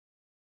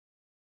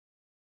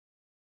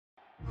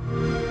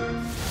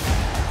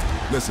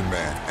Listen,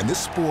 man, in this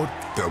sport,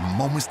 there are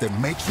moments that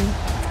make you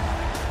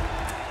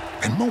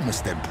and moments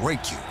that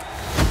break you.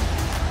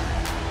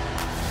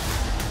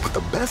 But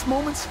the best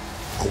moments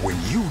are when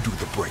you do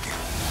the breaking.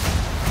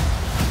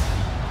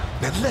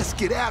 Now let's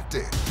get after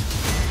it.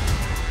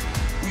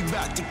 We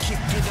about to kick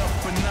it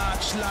up a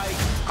notch like...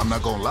 I'm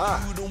not gonna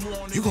lie,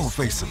 you're gonna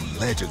face some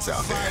legends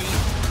out there.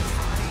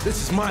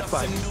 This is my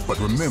fight. But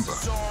remember,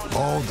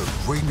 all the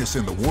greatness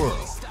in the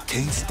world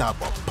can't stop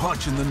a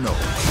punch in the nose.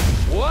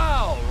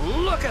 Wow,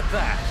 look at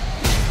that!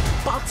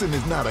 Boxing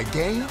is not a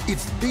game,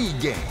 it's the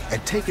game.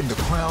 And taking the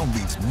crown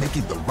means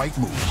making the right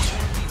moves.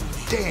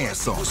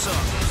 Dance on What's them.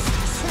 up?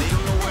 They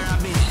don't know where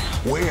I've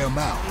been. Wear them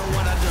out. Know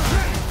what I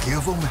done.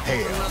 Give them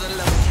hell. Another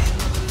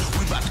level.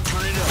 We about to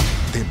turn it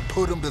up. Then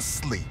put them to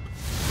sleep.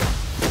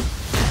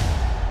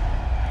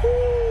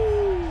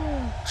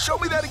 Show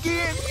me that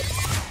again.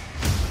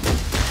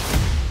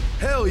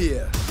 Hell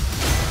yeah!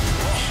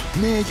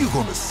 Man, you're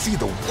gonna see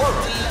the world.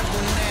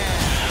 Level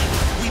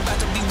now. We about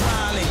to be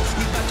wildin'.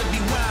 We about to be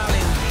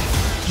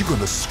wildin'. You're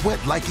gonna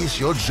sweat like it's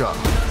your job.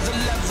 Another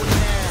level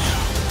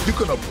now. You're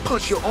gonna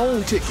punch your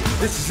own ticket.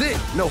 This is it.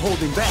 No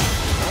holding back.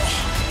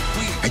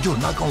 And you're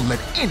not gonna let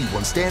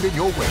anyone stand in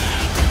your way.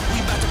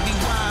 We about to be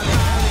wildin'.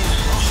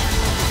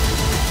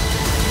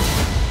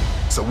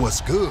 So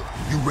what's good?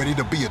 You ready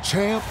to be a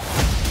champ?